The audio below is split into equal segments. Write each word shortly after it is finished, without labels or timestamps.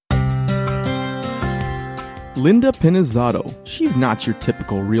Linda Pinizzato. She's not your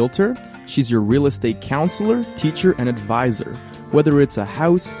typical realtor. She's your real estate counselor, teacher, and advisor. Whether it's a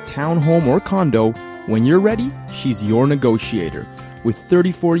house, townhome, or condo, when you're ready, she's your negotiator. With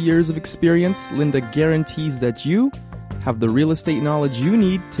 34 years of experience, Linda guarantees that you have the real estate knowledge you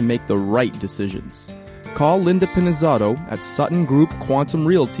need to make the right decisions. Call Linda Pinizzato at Sutton Group Quantum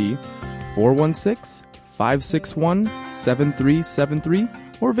Realty,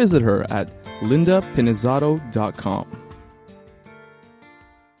 416-561-7373, or visit her at lindapinizzato.com.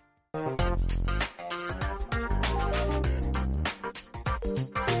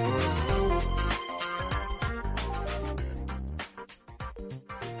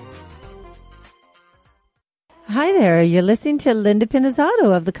 Hi there, you're listening to Linda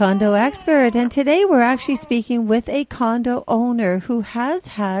Pinizzato of the Condo Expert, and today we're actually speaking with a condo owner who has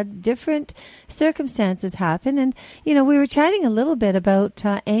had different circumstances happen. And, you know, we were chatting a little bit about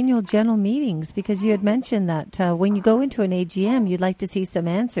annual general meetings, because you had mentioned that when you go into an AGM, you'd like to see some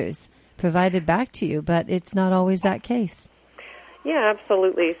answers provided back to you, but it's not always that case. Yeah,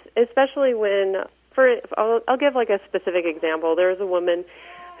 absolutely, especially when, I'll give like a specific example. There's a woman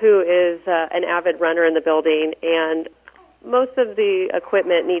who is an avid runner in the building, and most of the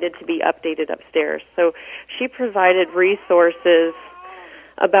equipment needed to be updated upstairs. So she provided resources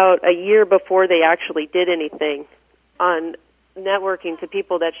about a year before they actually did anything on networking to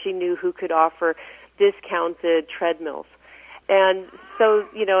people that she knew who could offer discounted treadmills. And so,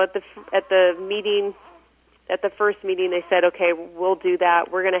 you know, at the first meeting, they said, okay, we'll do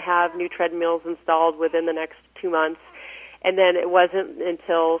that. We're going to have new treadmills installed within the next 2 months. And then it wasn't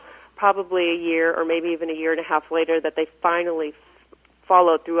until probably a year or maybe even a year and a half later that they finally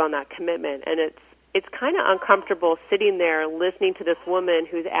followed through on that commitment. And it's kind of uncomfortable sitting there listening to this woman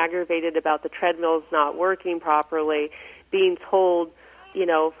who's aggravated about the treadmills not working properly, being told, you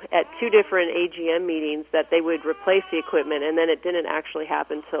know, at 2 different AGM meetings that they would replace the equipment, and then it didn't actually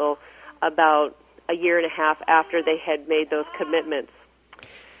happen until about a year and a half after they had made those commitments.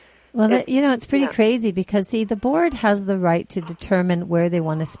 Well, it's pretty crazy because, see, the board has the right to determine where they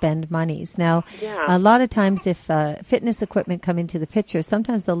want to spend monies. Now, a lot of times if fitness equipment come into the picture,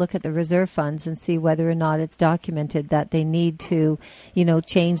 sometimes they'll look at the reserve funds and see whether or not it's documented that they need to, you know,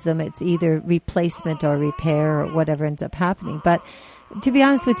 change them. It's either replacement or repair or whatever ends up happening. But to be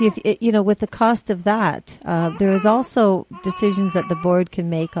honest with you, with the cost of that, there is also decisions that the board can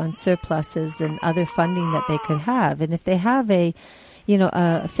make on surpluses and other funding that they could have. And if they have a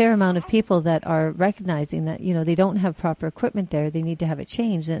fair amount of people that are recognizing that, you know, they don't have proper equipment there, they need to have it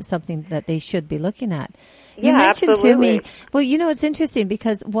changed, and it's something that they should be looking at. You mentioned absolutely. to me, well, you know, it's interesting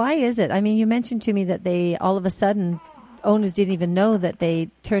because why is it? I mean, you mentioned to me that they, all of a sudden, owners didn't even know that they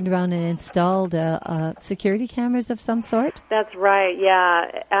turned around and installed security cameras of some sort? That's right.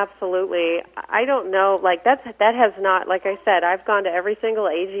 Yeah, absolutely. I don't know. Like that has not. Like I said, I've gone to every single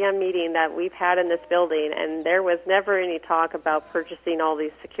AGM meeting that we've had in this building, and there was never any talk about purchasing all these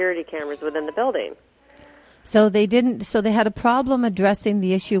security cameras within the building. So they didn't. So they had a problem addressing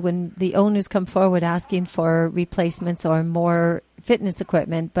the issue when the owners come forward asking for replacements or more fitness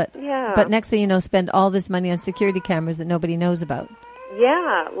equipment, but next thing you know, spend all this money on security cameras that nobody knows about.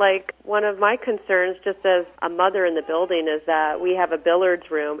 Yeah, like one of my concerns, just as a mother in the building, is that we have a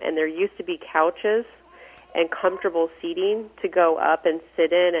billiards room, and there used to be couches and comfortable seating to go up and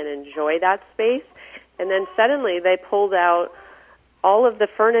sit in and enjoy that space. And then suddenly they pulled out all of the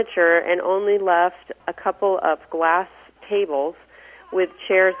furniture and only left a couple of glass tables with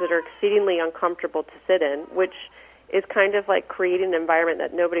chairs that are exceedingly uncomfortable to sit in, which is kind of like creating an environment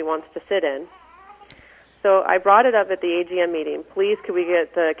that nobody wants to sit in. So I brought it up at the AGM meeting. Please, could we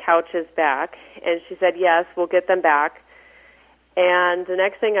get the couches back? And she said, yes, we'll get them back. And the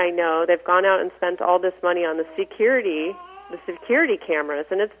next thing I know, they've gone out and spent all this money on the security cameras.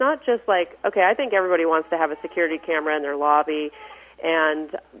 And it's not just like, okay, I think everybody wants to have a security camera in their lobby.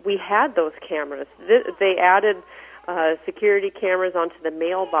 And we had those cameras. They added security cameras onto the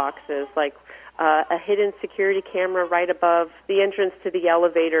mailboxes, like a hidden security camera right above the entrance to the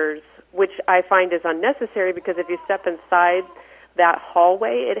elevators, which I find is unnecessary because if you step inside that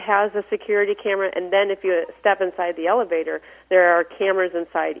hallway, it has a security camera, and then if you step inside the elevator, there are cameras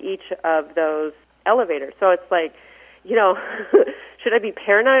inside each of those elevators. So it's like, you know, should I be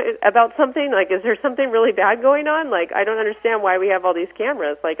paranoid about something? Like, is there something really bad going on? Like, I don't understand why we have all these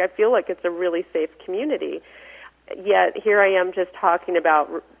cameras. Like, I feel like it's a really safe community. Yet here I am just talking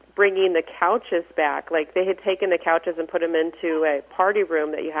about bringing the couches back. Like, they had taken the couches and put them into a party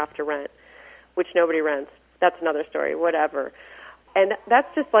room that you have to rent, which nobody rents. That's another story, whatever. And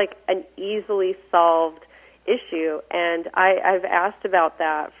that's just like an easily solved issue. And I've asked about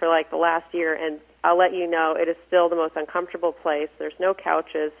that for like the last year, and I'll let you know, it is still the most uncomfortable place. There's no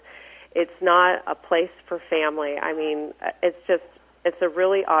couches. It's not a place for family. I mean, it's a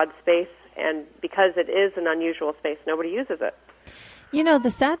really odd space, and because it is an unusual space, nobody uses it. You know,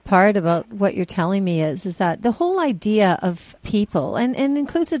 the sad part about what you're telling me is that the whole idea of people, and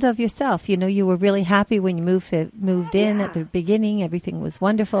inclusive of yourself, you know, you were really happy when you moved in at the beginning. Everything was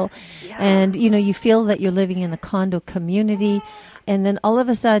wonderful. Yeah. And, you know, you feel that you're living in a condo community. And then all of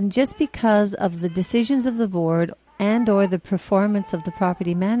a sudden, just because of the decisions of the board and or the performance of the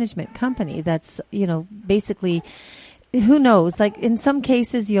property management company, that's, you know, basically... Who knows? Like in some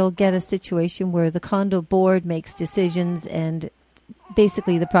cases, you'll get a situation where the condo board makes decisions and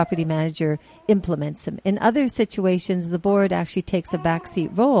basically the property manager implements them. In other situations, the board actually takes a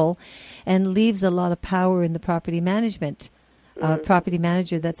backseat role and leaves a lot of power in the property management property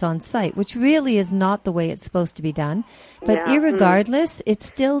manager that's on site, which really is not the way it's supposed to be done. But irregardless, it's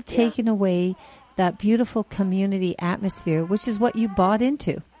still taking away that beautiful community atmosphere, which is what you bought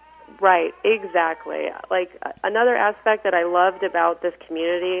into. Right, exactly. Like another aspect that I loved about this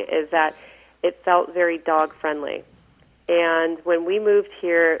community is that it felt very dog-friendly. And when we moved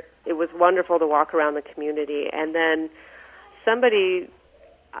here, it was wonderful to walk around the community. And then somebody,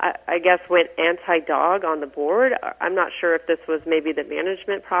 I guess, went anti-dog on the board. I'm not sure if this was maybe the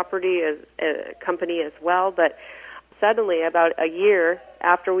management company as well, but suddenly about a year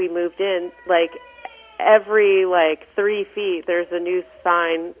after we moved in, like every 3 feet there's a new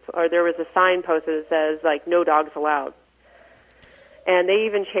sign, or there was a sign posted that says like no dogs allowed. And they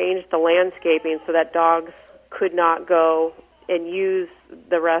even changed the landscaping so that dogs could not go and use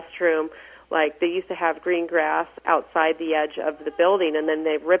the restroom. Like they used to have green grass outside the edge of the building, and then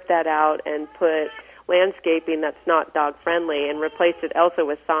they ripped that out and put landscaping that's not dog friendly and replaced it also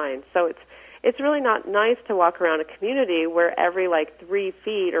with signs. So it's really not nice to walk around a community where every 3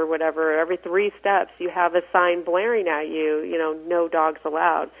 feet or whatever, every 3 steps, you have a sign blaring at you, you know, no dogs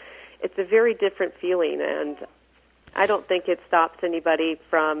allowed. It's a very different feeling, and I don't think it stops anybody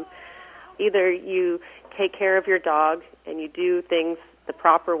from either you take care of your dog and you do things the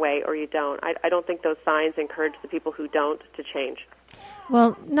proper way or you don't. I don't think those signs encourage the people who don't to change.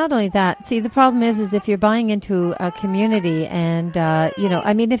 Well, not only that. See, the problem is if you're buying into a community and, you know,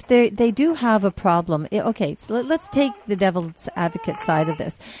 I mean, if they do have a problem. Okay, so let's take the devil's advocate side of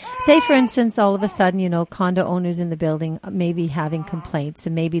this. Say, for instance, all of a sudden, you know, condo owners in the building may be having complaints,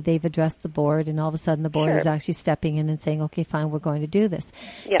 and maybe they've addressed the board, and all of a sudden the board is actually stepping in and saying, okay, fine, we're going to do this.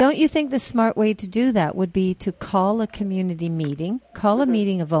 Yeah. Don't you think the smart way to do that would be to call a community meeting, call a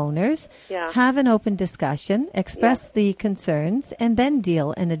meeting of owners, have an open discussion, express the concerns, and then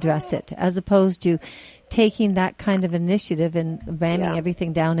deal and address it, as opposed to taking that kind of initiative and ramming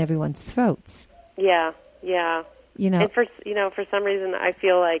everything down everyone's throats. Yeah. You know, and for some reason, I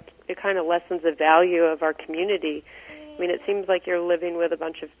feel like it kind of lessens the value of our community. I mean, it seems like you're living with a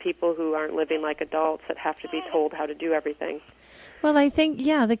bunch of people who aren't living like adults that have to be told how to do everything. Well, I think,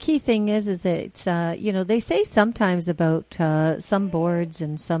 the key thing is that, you know, they say sometimes about some boards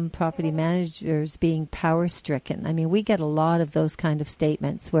and some property managers being power-stricken. I mean, we get a lot of those kind of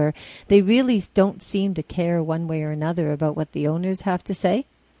statements where they really don't seem to care one way or another about what the owners have to say.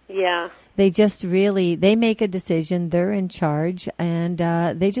 Yeah. They just they make a decision, they're in charge, and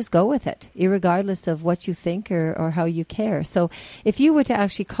they just go with it, irregardless of what you think or how you care. So if you were to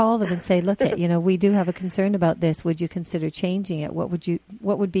actually call them and say, look, you know, we do have a concern about this, would you consider changing it? What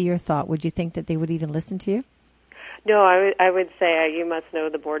would be your thought? Would you think that they would even listen to you? No, I would say you must know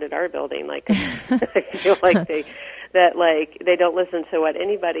the board at our building. Like, I feel like they don't listen to what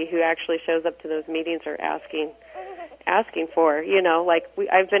anybody who actually shows up to those meetings are asking for. You know, like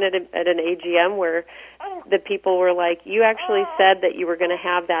I've been at an AGM where the people were like, you actually said that you were going to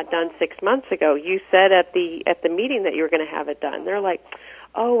have that done 6 months ago. You said at the meeting that you were going to have it done. They're like,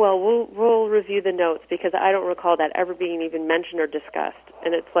 oh, well, we'll review the notes because I don't recall that ever being even mentioned or discussed.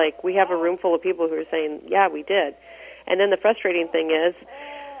 And it's like we have a room full of people who are saying, yeah, we did. And then the frustrating thing is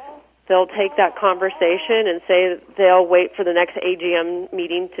they'll take that conversation and say they'll wait for the next AGM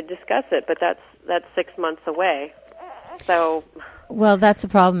meeting to discuss it, but that's 6 months away. So, well, that's the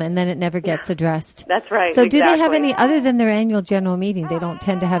problem, and then it never gets addressed. That's right. So, exactly. Do they have any other than their annual general meeting? They don't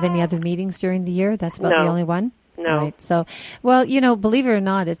tend to have any other meetings during the year. That's about the only one. No. Right. So, well, you know, believe it or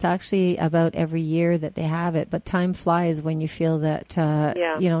not, it's actually about every year that they have it. But time flies when you feel that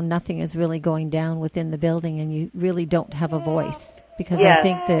you know, nothing is really going down within the building, and you really don't have a voice. Because I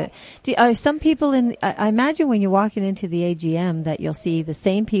think that some people I imagine when you're walking into the AGM that you'll see the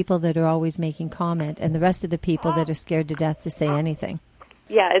same people that are always making comment and the rest of the people that are scared to death to say anything.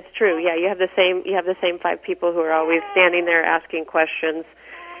 Yeah, it's true. Yeah, you have the same 5 people who are always standing there asking questions,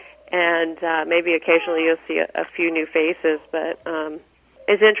 and maybe occasionally you'll see a few new faces. But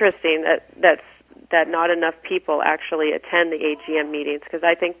it's interesting that not enough people actually attend the AGM meetings, because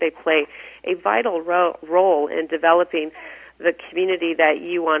I think they play a vital role in developing the community that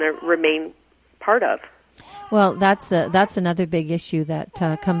you want to remain part of. Well, that's another big issue that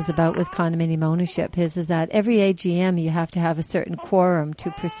comes about with condominium ownership is that every AGM you have to have a certain quorum to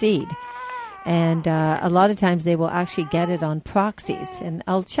proceed. And a lot of times they will actually get it on proxies. And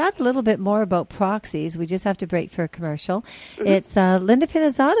I'll chat a little bit more about proxies. We just have to break for a commercial. Mm-hmm. It's Linda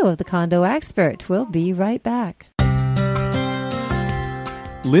Pinizzato of the Condo Expert. We'll be right back.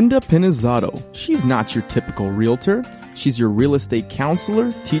 Linda Pinizzato. She's not your typical realtor. She's your real estate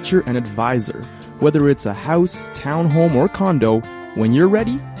counselor, teacher, and advisor. Whether it's a house, townhome, or condo, when you're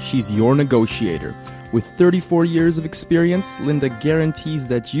ready, she's your negotiator. With 34 years of experience, Linda guarantees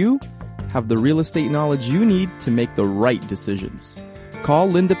that you have the real estate knowledge you need to make the right decisions. Call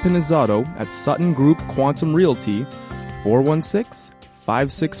Linda Pinizzato at Sutton Group Quantum Realty,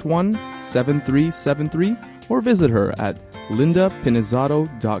 416-561-7373, or visit her at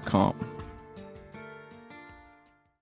lindapinizzato.com.